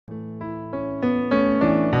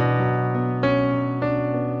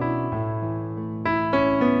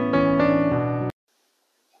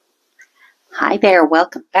Hi there,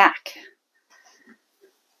 welcome back.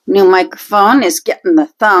 New microphone is getting the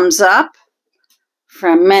thumbs up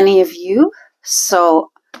from many of you,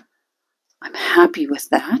 so I'm happy with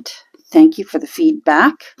that. Thank you for the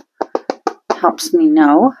feedback. Helps me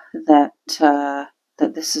know that that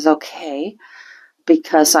this is okay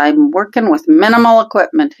because I'm working with minimal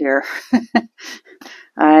equipment here.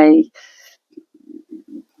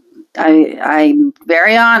 I'm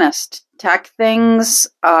very honest. Tech things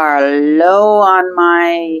are low on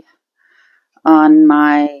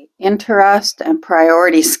my interest and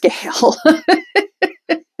priority scale.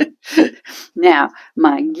 Now,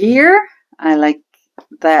 my gear, I like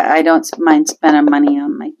that. I don't mind spending money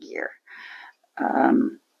on my gear.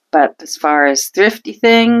 But as far as thrifty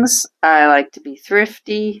things, I like to be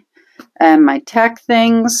thrifty. And my tech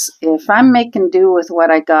things, if I'm making do with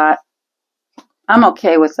what I got, I'm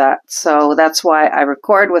okay with that. So that's why I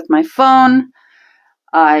record with my phone.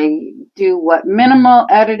 I do what minimal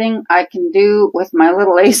editing I can do with my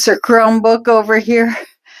little Acer Chromebook over here.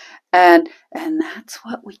 And that's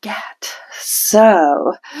what we get.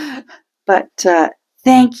 So, but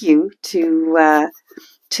thank you to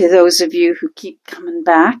those of you who keep coming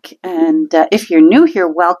back. And if you're new here,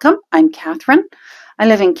 welcome. I'm Catherine. I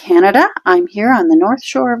live in Canada. I'm here on the North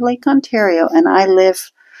Shore of Lake Ontario, and I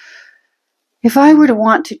live, if I were to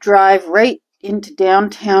want to drive right into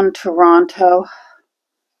downtown Toronto,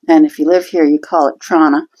 and if you live here, you call it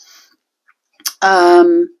Toronto.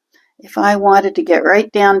 If I wanted to get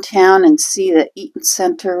right downtown and see the Eaton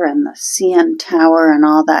Centre and the CN Tower and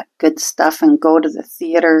all that good stuff and go to the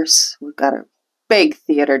theaters, we've got a big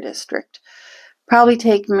theater district, probably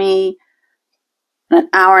take me an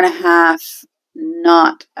hour and a half,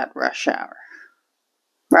 not at rush hour.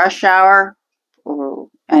 Rush hour, oh,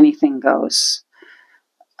 anything goes.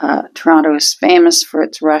 Toronto is famous for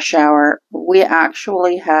its rush hour. We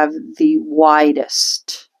actually have the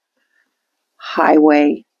widest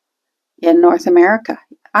highway in North America.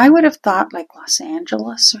 I would have thought like Los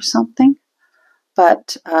Angeles or something,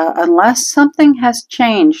 but unless something has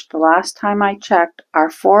changed, the last time I checked, our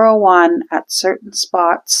 401 at certain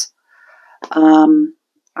spots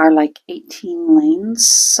are like 18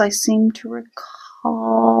 lanes, I seem to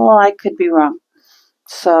recall. I could be wrong.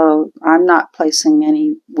 So I'm not placing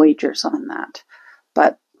any wagers on that.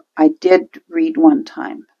 But I did read one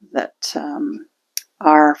time that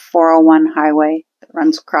our 401 highway that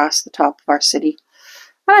runs across the top of our city,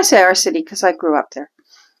 and I say our city because I grew up there,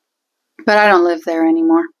 but I don't live there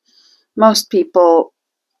anymore. Most people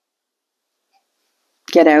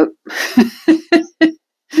get out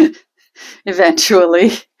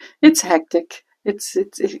eventually. It's hectic.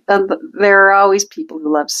 There are always people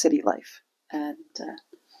who love city life, and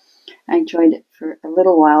I enjoyed it for a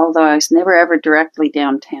little while, although I was never ever directly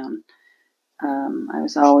downtown. I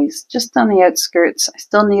was always just on the outskirts. I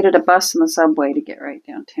still needed a bus and the subway to get right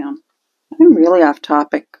downtown. I'm really off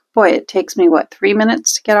topic. Boy, it takes me, 3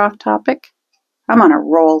 minutes to get off topic? I'm on a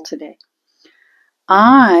roll today.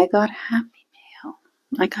 I got happy mail.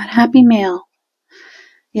 I got happy mail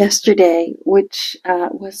yesterday, which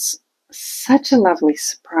was such a lovely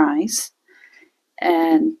surprise.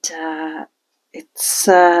 And it's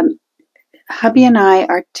hubby and I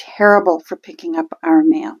are terrible for picking up our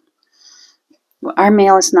mail. Our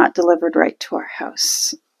mail is not delivered right to our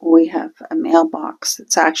house. We have a mailbox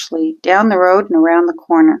that's actually down the road and around the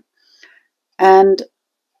corner. And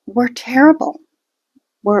we're terrible.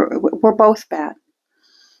 We're both bad.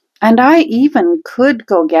 And I even could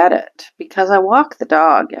go get it because I walk the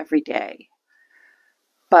dog every day.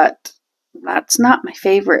 But that's not my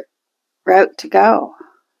favorite route to go.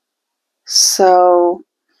 So,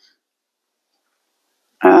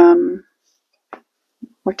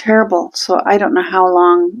 we're terrible. So I don't know how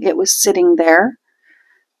long it was sitting there.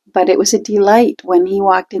 But it was a delight when he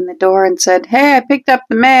walked in the door and said, "Hey, I picked up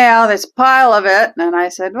the mail. There's a pile of it." And I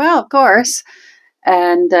said, "Well, of course."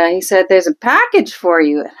 And he said, "There's a package for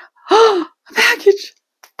you." And, "Oh, a package.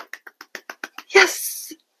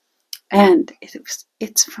 Yes." And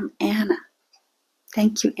it's from Anna.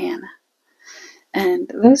 Thank you, Anna.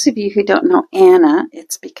 And those of you who don't know Anna,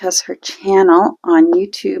 it's because her channel on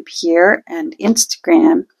YouTube here and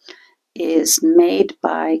Instagram is Made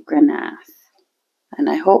by Granath. And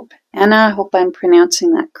I hope, Anna, I hope I'm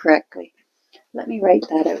pronouncing that correctly. Let me write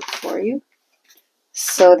that out for you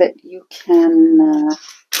so that you can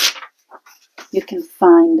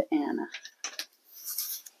find Anna.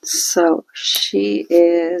 So she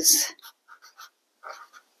is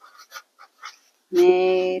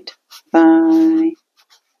Made by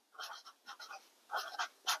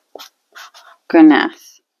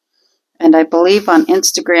Granath. And I believe on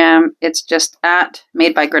Instagram, it's just at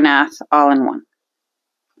Made by Granath, all in one.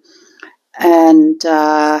 And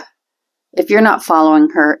if you're not following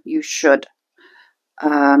her, you should.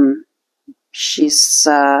 She's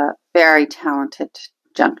a very talented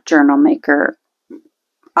junk journal maker,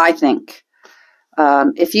 I think.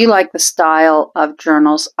 If you like the style of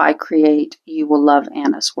journals I create, you will love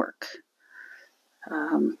Anna's work.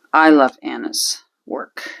 I love Anna's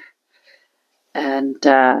work. And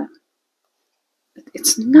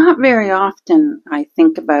it's not very often I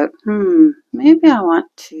think about, maybe I want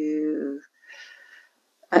to...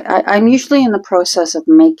 I'm usually in the process of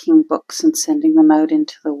making books and sending them out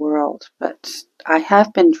into the world, but I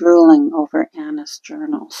have been drooling over Anna's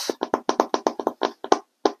journals.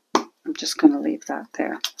 I'm just going to leave that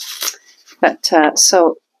there. But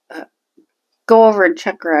so go over and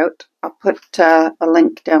check her out. I'll put a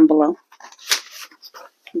link down below.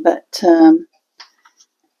 But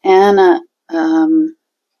Anna, I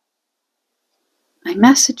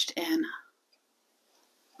messaged Anna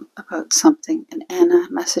about something, and Anna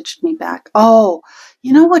messaged me back. Oh,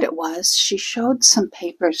 you know what it was? She showed some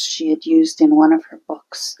papers she had used in one of her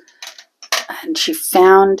books, and she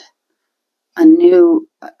found a new,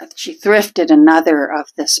 she thrifted another of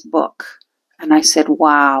this book, and I said,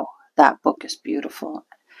 wow, that book is beautiful.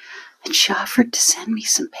 And she offered to send me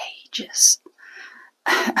some pages.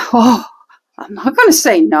 Oh, I'm not going to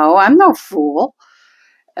say no. I'm no fool.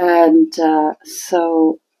 And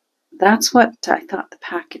so that's what I thought the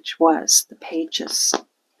package was, the pages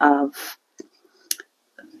of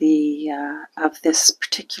this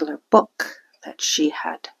particular book that she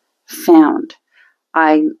had found.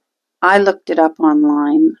 I looked it up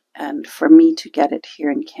online, and for me to get it here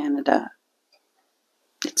in Canada,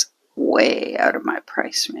 it's way out of my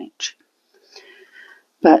price range.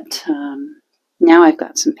 But now I've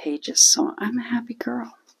got some pages, so I'm a happy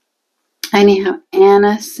girl. Anyhow,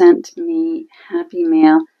 Anna sent me happy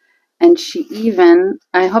mail. And she even,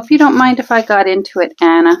 I hope you don't mind if I got into it,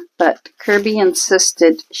 Anna, but Kirby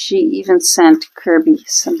insisted. She even sent Kirby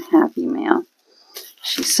some happy mail.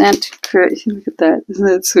 She sent Kirby, look at that, isn't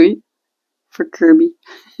that sweet? For Kirby.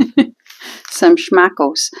 Some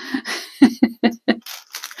schmackos.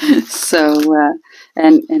 So,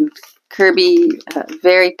 and Kirby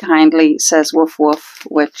very kindly says woof woof,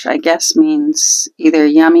 which I guess means either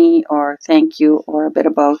yummy or thank you or a bit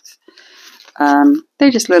of both.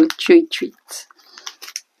 They're just little chewy treats,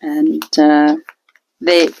 and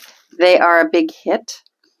they are a big hit.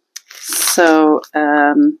 So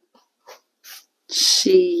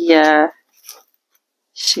she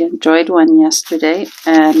enjoyed one yesterday,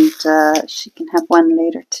 and she can have one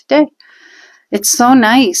later today. It's so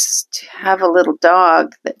nice to have a little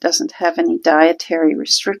dog that doesn't have any dietary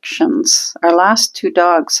restrictions. Our last two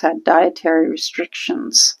dogs had dietary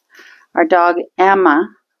restrictions. Our dog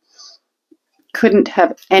Emma couldn't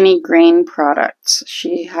have any grain products.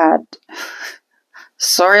 She had,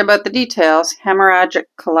 sorry about the details, hemorrhagic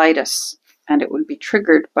colitis, and it would be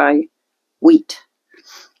triggered by wheat.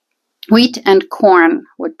 Wheat and corn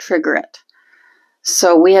would trigger it.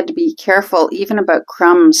 So we had to be careful even about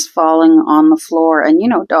crumbs falling on the floor. And you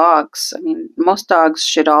know, dogs, I mean, most dogs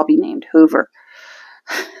should all be named Hoover.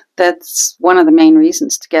 That's one of the main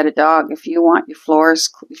reasons to get a dog. If you want your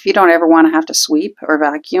floors, if you don't ever want to have to sweep or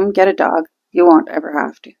vacuum, get a dog. You won't ever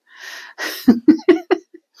have to.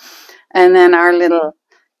 And then our little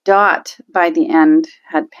Dot, by the end,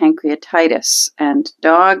 had pancreatitis. And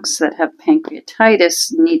dogs that have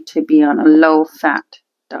pancreatitis need to be on a low-fat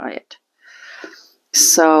diet.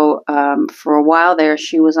 So for a while there,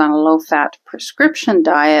 she was on a low-fat prescription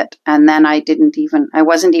diet. And then I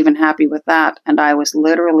wasn't even happy with that. And I was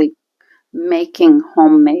literally making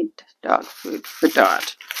homemade dog food for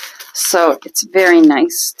Dot. So it's very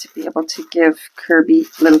nice to be able to give Kirby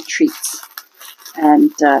little treats.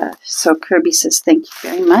 And so Kirby says, thank you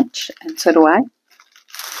very much. And so do I.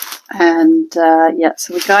 And yeah,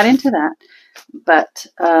 so we got into that. But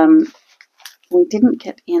we didn't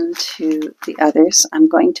get into the others. I'm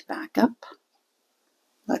going to back up.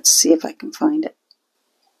 Let's see if I can find it.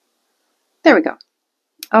 There we go.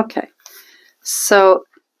 Okay. So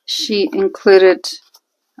she included,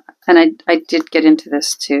 and I did get into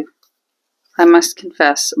this too. I must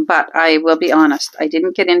confess, but I will be honest, I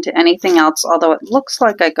didn't get into anything else, although it looks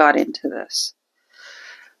like I got into this.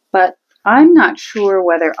 But I'm not sure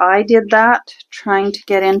whether I did that, trying to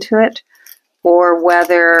get into it, or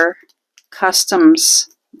whether Customs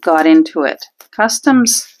got into it.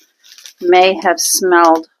 Customs may have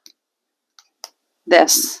smelled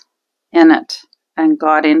this in it and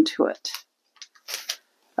got into it.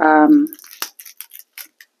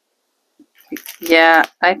 Yeah,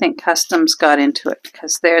 I think Customs got into it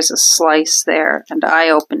because there's a slice there and I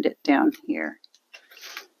opened it down here.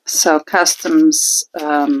 So Customs,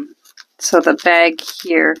 so the bag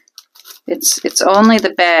here, it's only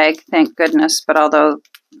the bag, thank goodness, but although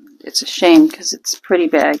it's a shame because it's a pretty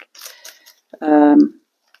bag.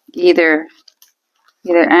 Either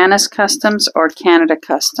Anna's Customs or Canada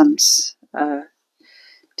Customs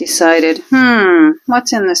decided,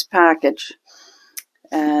 what's in this package?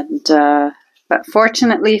 And but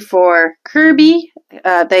fortunately for Kirby,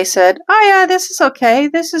 they said, oh yeah, this is okay.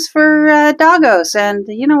 This is for doggos. And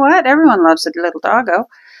you know what? Everyone loves a little doggo.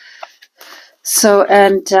 So,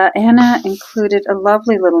 and Anna included a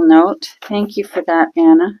lovely little note. Thank you for that,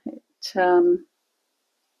 Anna.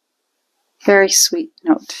 Very sweet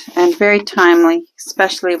note and very timely,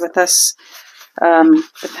 especially with us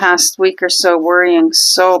the past week or so worrying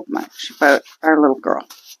so much about our little girl.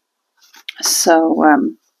 So,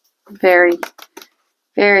 very,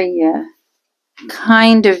 very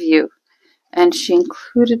kind of you. And she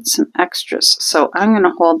included some extras. So I'm going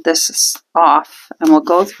to hold this off and we'll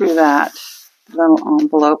go through that little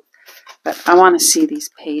envelope. But I want to see these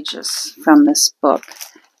pages from this book.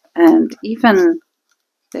 And even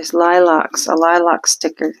there's lilacs, a lilac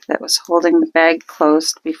sticker that was holding the bag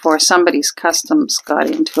closed before somebody's Customs got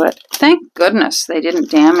into it. Thank goodness they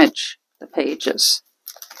didn't damage the pages.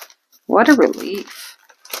 What a relief.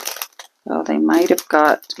 Oh, they might have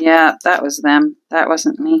got, yeah, that was them. That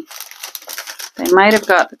wasn't me. They might have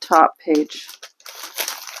got the top page.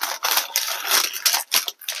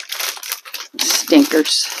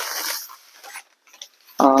 Stinkers.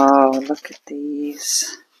 Oh, look at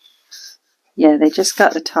these. Yeah, they just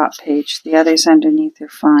got the top page. The others underneath are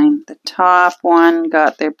fine. The top one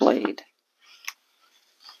got their blade.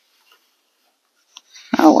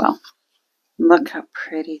 Oh well. Look how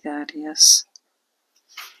pretty that is.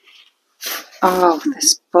 Oh,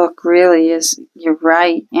 this book really is, you're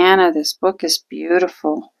right, Anna, this book is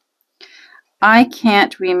beautiful. I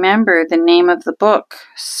can't remember the name of the book.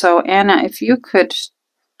 So Anna, if you could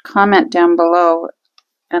comment down below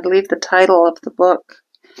and leave the title of the book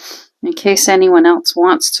in case anyone else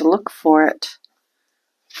wants to look for it.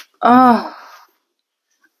 Oh,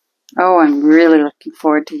 I'm really looking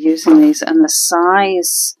forward to using these. And the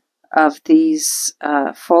size of these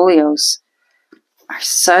folios are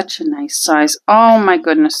such a nice size. Oh my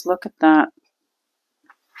goodness, look at that.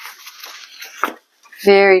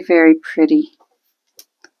 Very, very pretty.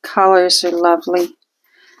 Colors are lovely.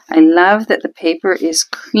 I love that the paper is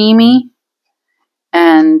creamy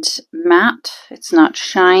and matte. It's not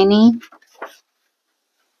shiny.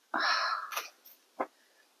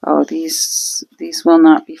 Oh, these will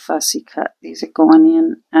not be fussy cut. These are going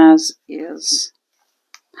in as is.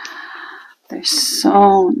 They're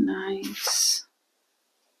so nice.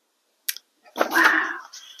 Wow.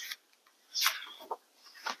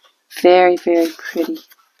 Very, very pretty.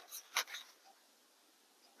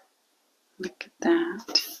 Look at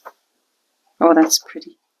that. Oh, that's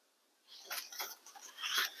pretty.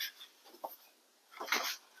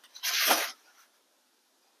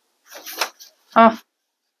 Oh,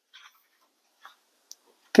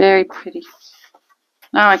 very pretty.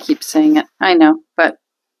 Oh, I keep saying it. I know, but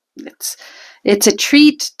it's a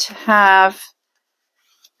treat to have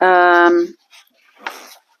a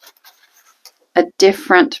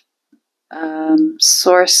different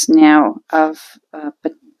source now of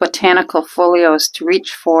botanical folios to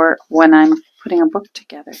reach for when I'm putting a book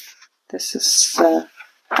together. This is,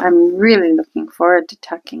 I'm really looking forward to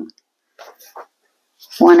tucking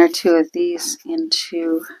one or two of these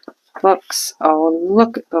into books. Oh,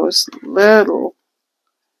 look at those little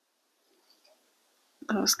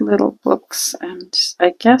books. And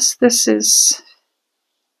I guess this is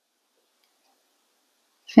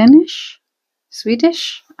Finnish?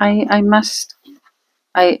 Swedish? I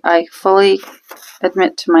fully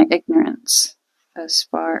admit to my ignorance as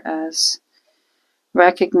far as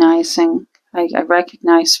recognizing. I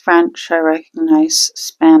recognize French, I recognize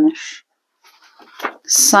Spanish.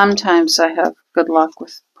 Sometimes I have good luck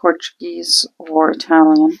with Portuguese or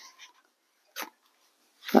Italian.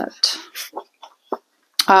 But,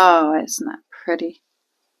 oh, isn't that pretty?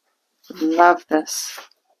 Love this.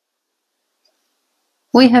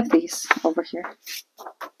 We have these over here.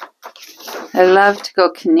 I love to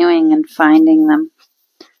go canoeing and finding them.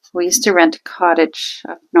 We used to rent a cottage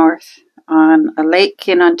up north on a lake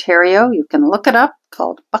in Ontario. You can look it up,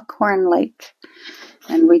 called Buckhorn Lake.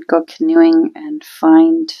 And we'd go canoeing and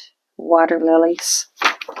find water lilies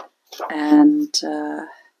and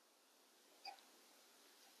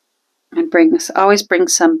always bring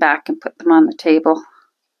some back and put them on the table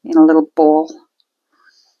in a little bowl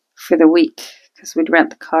for the week, because we'd rent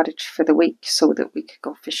the cottage for the week so that we could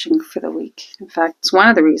go fishing for the week. In fact, it's one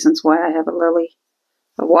of the reasons why I have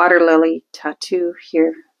a water lily tattoo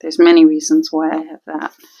here. There's many reasons why I have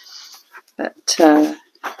that, but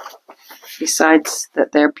besides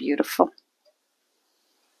that they're beautiful.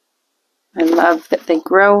 I love that they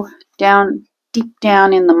grow down deep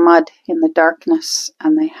down in the mud, in the darkness,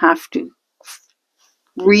 and they have to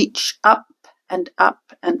reach up and up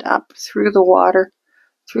and up through the water,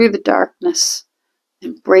 through the darkness,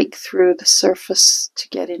 and break through the surface to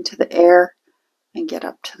get into the air and get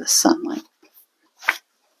up to the sunlight.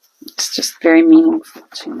 It's just very meaningful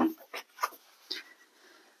to me.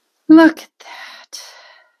 Look at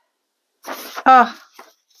that.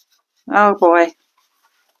 Oh boy.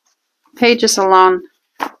 Pages alone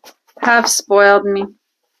have spoiled me.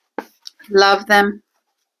 Love them.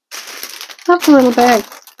 Love the little bag.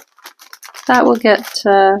 That will get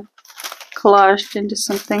collaged into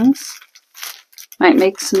some things. Might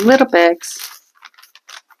make some little bags.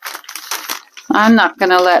 I'm not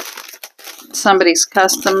going to let somebody's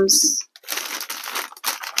customs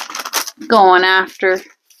going after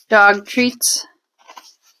dog treats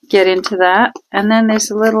get into that. And then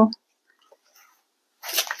there's a little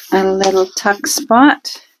tuck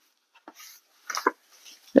spot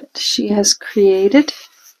that she has created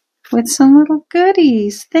with some little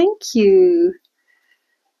goodies. Thank you.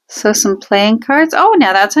 So some playing cards. Oh,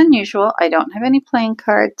 now that's unusual. I don't have any playing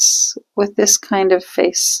cards with this kind of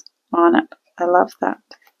face on it. I love that.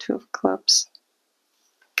 2 of clubs.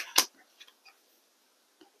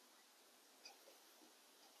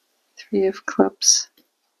 Three of clubs.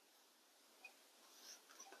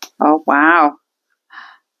 Oh, wow.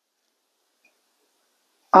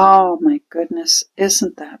 Oh, my goodness.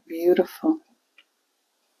 Isn't that beautiful?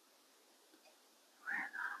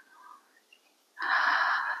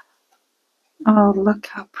 Oh, look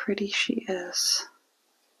how pretty she is.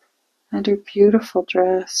 And her beautiful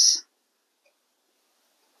dress.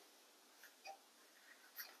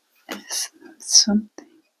 Isn't that something?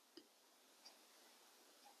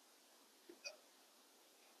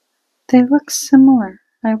 They look similar.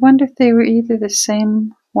 I wonder if they were either the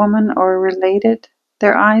same woman or related.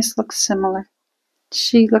 Their eyes look similar.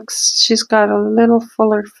 She's got a little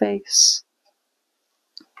fuller face.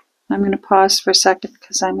 I'm going to pause for a second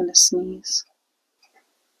because I'm going to sneeze.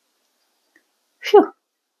 Phew.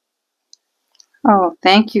 Oh,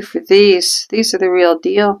 thank you for these. These are the real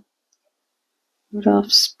deal. Rudolph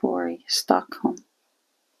Spory, Stockholm.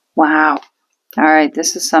 Wow. All right,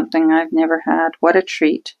 this is something I've never had. What a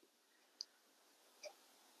treat.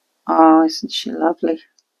 Oh, isn't she lovely?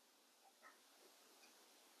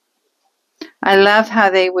 I love how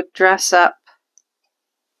they would dress up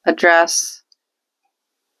a dress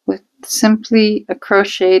with simply a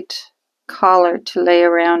crocheted collar to lay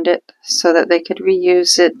around it so that they could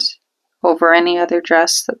reuse it over any other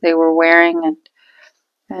dress that they were wearing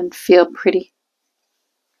and feel pretty.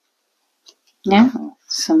 Now,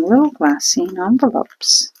 some little glassine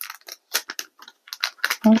envelopes.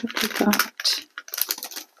 What have we got?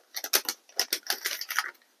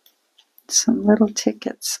 Some little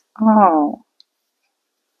tickets. Oh.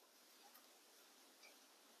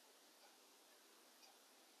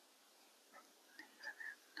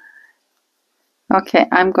 Okay,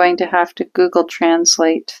 I'm going to have to Google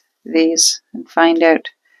Translate these and find out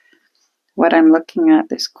what I'm looking at.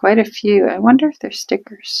 There's quite a few. I wonder if they're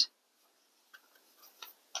stickers.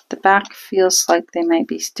 The back feels like they might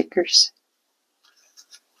be stickers.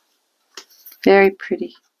 Very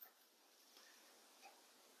pretty.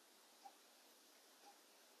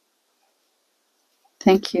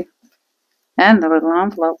 Thank you. And the little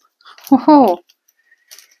envelope. Oh,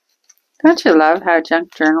 don't you love how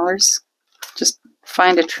junk journalers just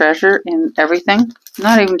find a treasure in everything?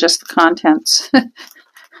 Not even just the contents.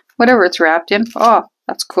 Whatever it's wrapped in. Oh,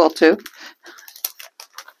 that's cool too.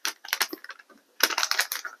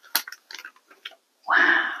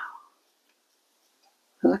 Wow.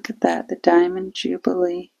 Look at that. The Diamond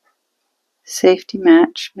Jubilee. Safety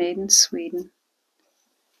match made in Sweden.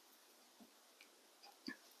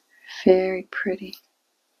 Very pretty.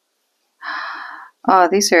 Oh,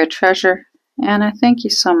 these are a treasure. Anna, thank you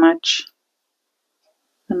so much.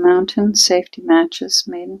 The Mountain Safety Matches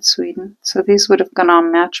made in Sweden. So these would have gone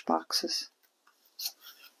on matchboxes.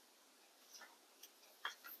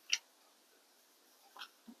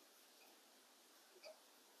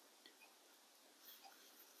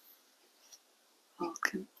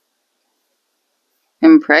 Okay.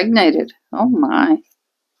 Impregnated. Oh my.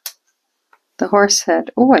 The horse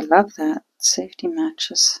head. Oh, I love that. Safety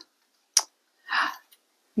matches.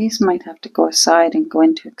 These might have to go aside and go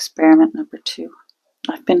into experiment number 2.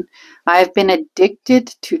 I've been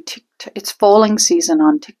addicted to TikTok. It's foaling season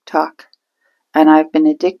on TikTok, and I've been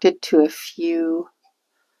addicted to a few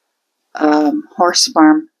horse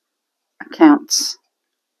farm accounts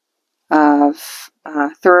of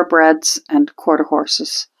thoroughbreds and quarter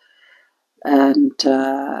horses, and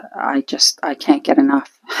I can't get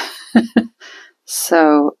enough.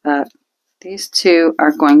 So these two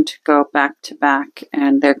are going to go back to back,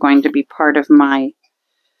 and they're going to be part of my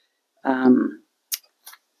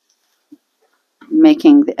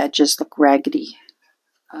making the edges look raggedy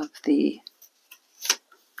of the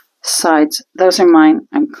sides. Those are mine.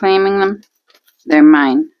 I'm claiming them. They're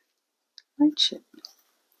mine. White shit.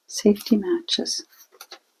 Safety matches.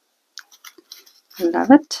 I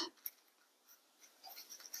love it.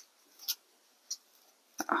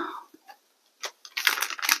 Oh.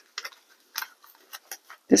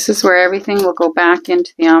 This is where everything will go back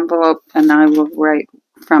into the envelope, and I will write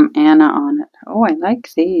from Anna on it. Oh, I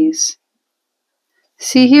like these.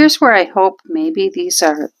 See, here's where I hope maybe these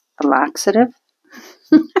are a laxative.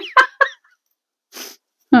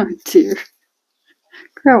 Oh dear.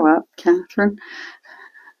 Grow up, Catherine.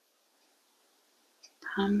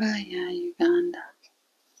 Tambaya, Uganda.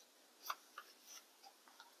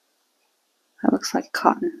 That looks like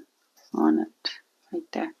cotton on it,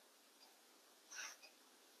 right there.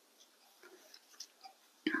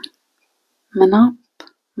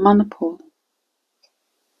 Monopole.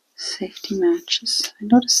 Safety matches. I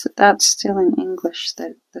noticed that that's still in English,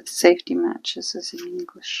 that the safety matches is in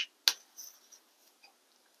English.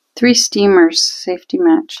 3 steamers, safety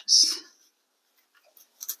matches.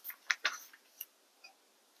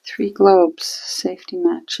 3 globes, safety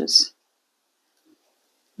matches.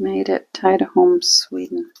 Made at Tidaholm,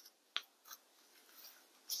 Sweden.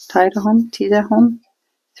 Tidaholm?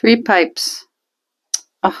 3 pipes.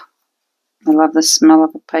 Oh, I love the smell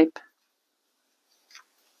of a pipe.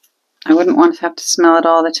 I wouldn't want to have to smell it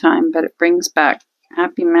all the time, but it brings back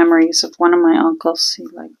happy memories of one of my uncles. He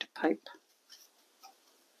liked a pipe.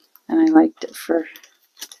 And I liked it for...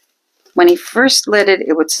 When he first lit it,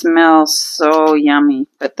 it would smell so yummy.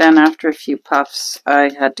 But then after a few puffs, I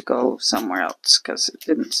had to go somewhere else because it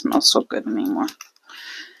didn't smell so good anymore.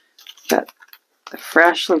 But the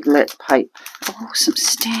freshly lit pipe. Oh, some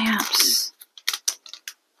stamps.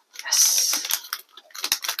 Yes.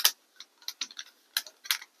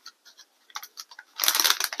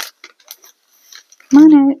 Come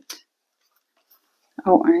on it.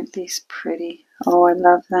 Oh, aren't these pretty? Oh, I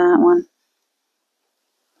love that one.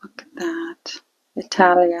 Look at that.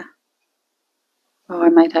 Italia. Oh, I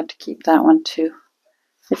might have to keep that one too.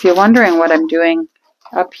 If you're wondering what I'm doing,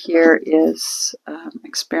 up here is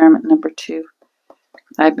experiment number 2.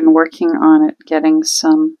 I've been working on it, getting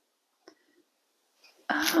some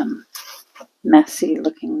messy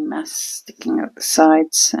looking mess sticking out the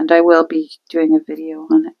sides, and I will be doing a video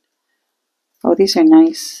on it. Oh, these are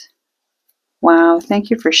nice. Wow, thank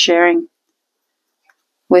you for sharing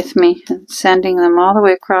with me and sending them all the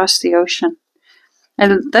way across the ocean.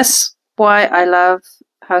 And that's why I love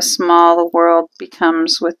how small the world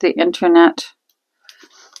becomes with the internet.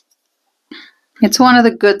 It's one of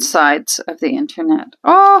the good sides of the internet.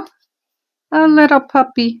 Oh, a little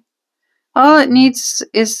puppy. All it needs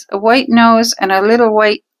is a white nose and a little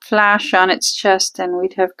white flash on its chest, and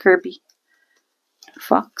we'd have Kirby.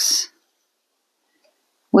 Fox.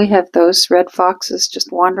 We have those red foxes just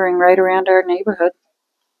wandering right around our neighborhood.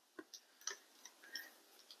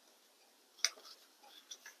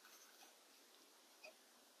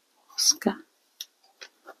 Oscar.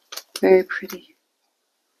 Very pretty.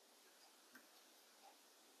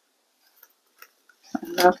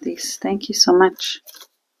 I love these. Thank you so much.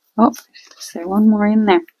 Oh, is there one more in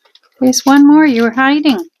there? There's one more. You were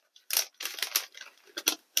hiding.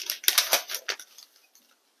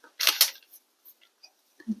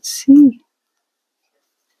 Let's see.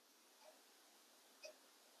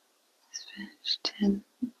 Spanish 10.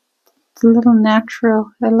 It's a little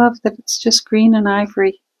natural. I love that it's just green and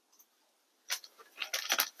ivory.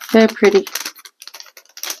 Very pretty.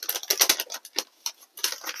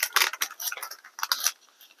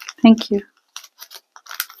 Thank you.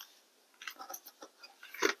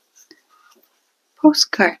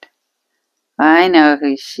 Postcard. I know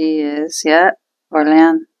who she is. Yeah,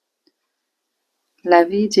 Orléans. La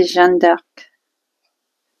vie de Jeanne d'Arc.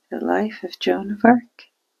 The life of Joan of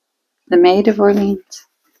Arc. The Maid of Orleans.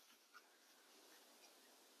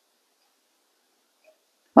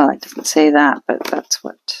 Well, it doesn't say that, but that's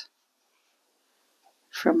what,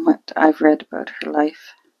 from what I've read about her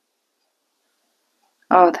life.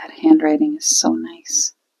 Oh, that handwriting is so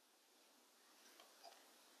nice.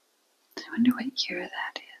 I wonder what year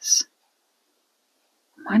that is.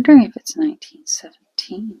 I'm wondering if it's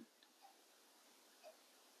 1917.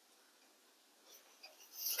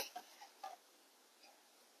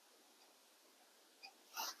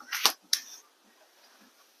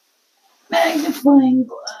 Magnifying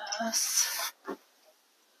glass.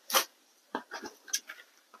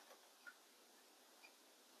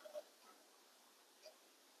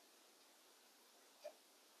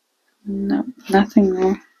 No, nothing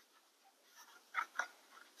there.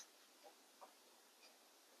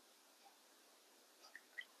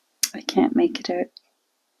 I can't make it out.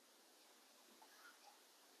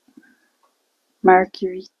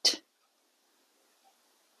 Marguerite.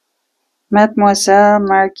 Mademoiselle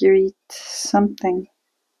Marguerite something.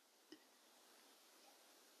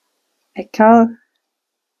 École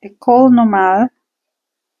normale.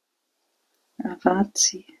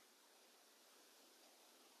 Ravazzi.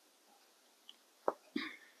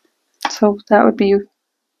 So that would be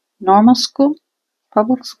normal school?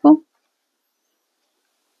 Public school?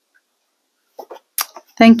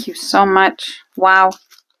 Thank you so much. Wow.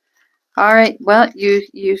 All right. Well,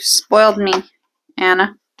 you spoiled me,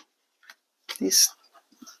 Anna. These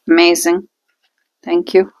amazing.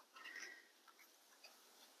 Thank you.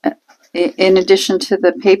 In addition to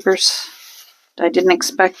the papers, I didn't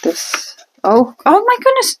expect this. Oh my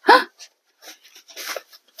goodness.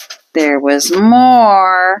 There was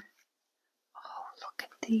more. Oh, look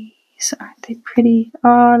at these. Aren't they pretty?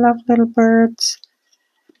 Oh, I love little birds.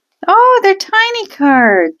 Oh, they're tiny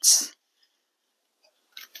cards.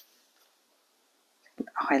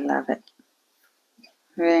 Oh, I love it.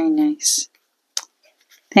 Very nice.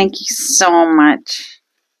 Thank you so much.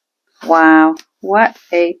 Wow, what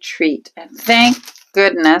a treat. And thank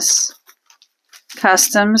goodness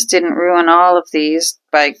Customs didn't ruin all of these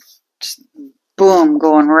by just, boom,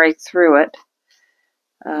 going right through it.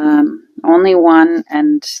 Only one,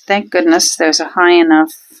 and thank goodness there's a high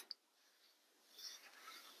enough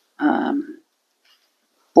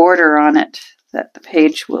border on it that the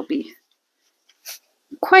page will be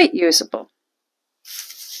quite usable.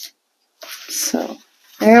 So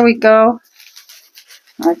there we go.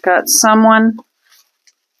 I've got someone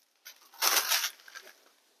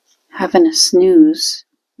having a snooze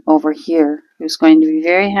over here who's going to be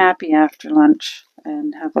very happy after lunch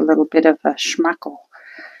and have a little bit of a schmuckle.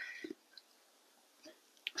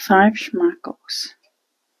 5 schmuckles.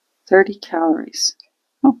 30 calories.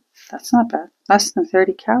 Oh, that's not bad. Less than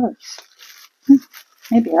 30 calories.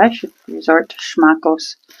 Maybe I should resort to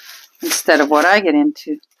schmuckles instead of what I get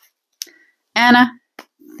into. Anna,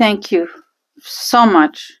 thank you so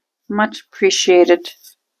much. Much appreciated.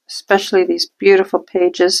 Especially these beautiful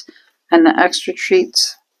pages and the extra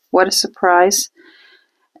treats. What a surprise.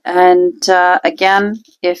 And again,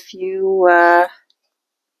 if you,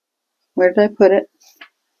 where did I put it?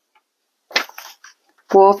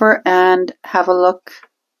 Go over and have a look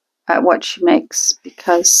at what she makes,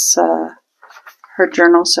 because her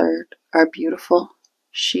journals are beautiful.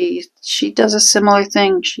 She does a similar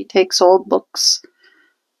thing. She takes old books,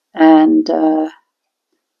 and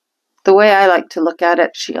the way I like to look at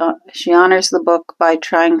it, she honors the book by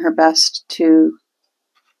trying her best to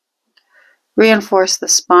reinforce the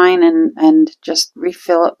spine and just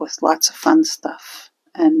refill it with lots of fun stuff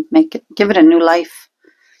and give it a new life.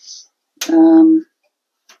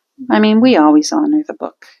 I mean, we always honor the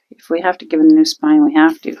book. If we have to give it a new spine, we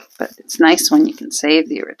have to. But it's nice when you can save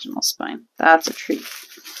the original spine. That's a treat.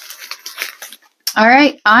 All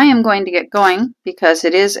right, I am going to get going because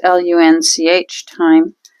it is LUNCH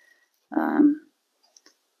time.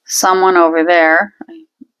 Someone over there, I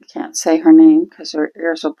can't say her name because her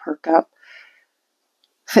ears will perk up,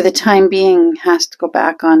 for the time being has to go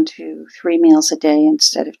back onto 3 meals a day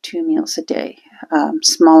instead of 2 meals a day,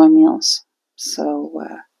 smaller meals. So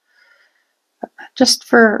just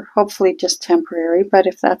for hopefully just temporary, but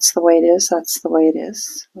if that's the way it is, that's the way it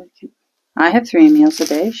is. I have 3 meals a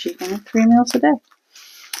day. She can have 3 meals a day.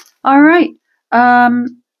 All right.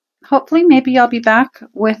 Hopefully, maybe I'll be back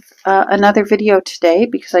with another video today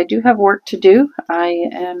because I do have work to do. I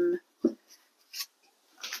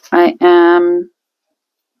am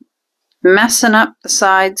messing up the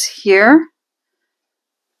sides here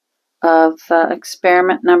of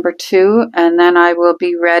experiment number 2, and then I will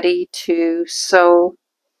be ready to sew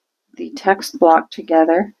the text block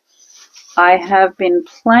together. I have been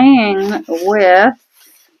playing with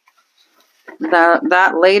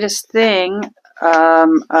that latest thing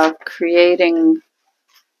of creating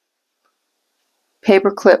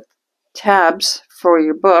paperclip tabs for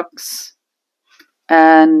your books,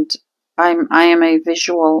 and I am a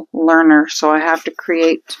visual learner, so I have to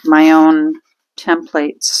create my own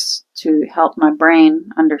templates to help my brain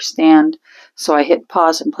understand. So I hit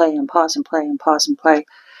pause and play and pause and play and pause and play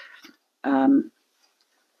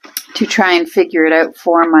to try and figure it out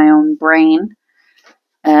for my own brain.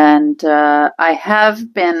 And I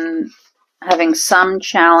have been having some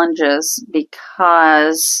challenges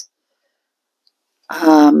because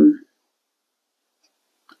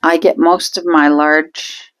I get most of my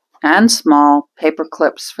large and small paper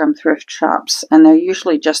clips from thrift shops, and they're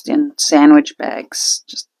usually just in sandwich bags,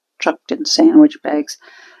 just chucked in sandwich bags.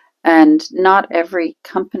 And not every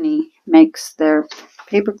company makes their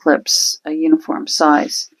paper clips a uniform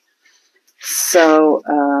size. So,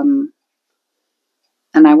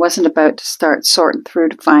 and I wasn't about to start sorting through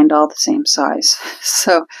to find all the same size.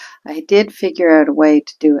 So I did figure out a way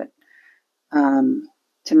to do it,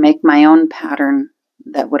 to make my own pattern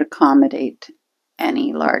that would accommodate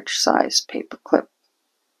any large size paper clip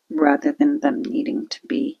rather than them needing to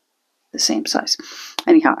be the same size.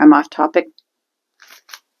 Anyhow, I'm off topic.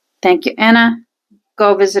 Thank you, Anna.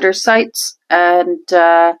 Go visit her sites, and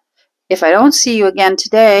if I don't see you again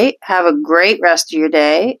today, have a great rest of your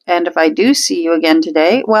day. And if I do see you again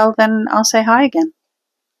today, well, then I'll say hi again.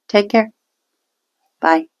 Take care.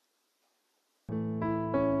 Bye.